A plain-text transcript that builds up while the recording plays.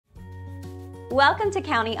Welcome to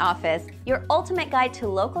County Office, your ultimate guide to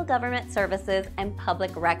local government services and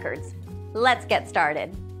public records. Let's get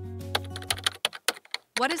started.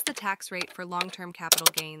 What is the tax rate for long-term capital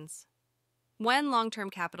gains? When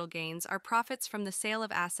long-term capital gains are profits from the sale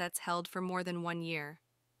of assets held for more than 1 year.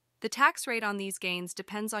 The tax rate on these gains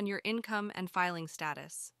depends on your income and filing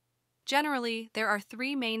status. Generally, there are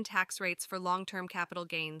 3 main tax rates for long-term capital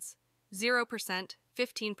gains: 0%,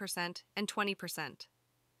 15%, and 20%.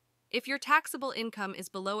 If your taxable income is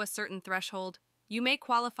below a certain threshold, you may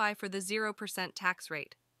qualify for the 0% tax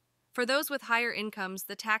rate. For those with higher incomes,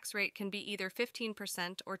 the tax rate can be either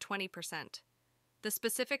 15% or 20%. The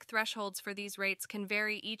specific thresholds for these rates can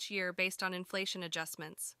vary each year based on inflation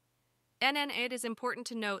adjustments. It is important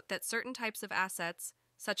to note that certain types of assets,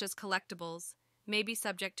 such as collectibles, may be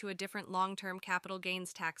subject to a different long-term capital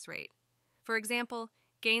gains tax rate. For example,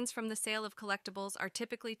 gains from the sale of collectibles are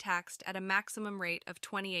typically taxed at a maximum rate of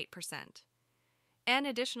 28%. And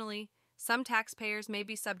additionally, some taxpayers may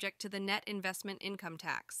be subject to the net investment income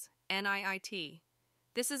tax, NIIT.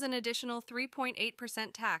 This is an additional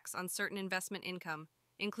 3.8% tax on certain investment income,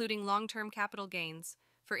 including long-term capital gains,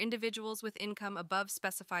 for individuals with income above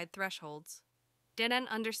specified thresholds.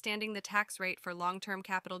 Understanding the tax rate for long-term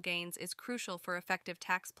capital gains is crucial for effective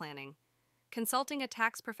tax planning. Consulting a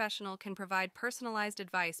tax professional can provide personalized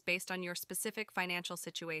advice based on your specific financial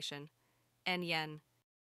situation. NIIT.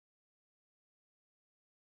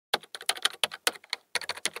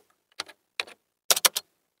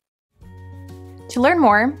 To learn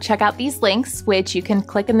more, check out these links, which you can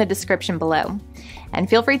click in the description below. And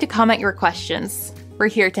feel free to comment your questions. We're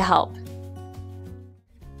here to help.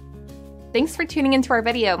 Thanks for tuning into our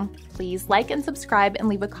video. Please like and subscribe and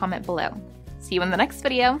leave a comment below. See you in the next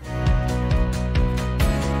video.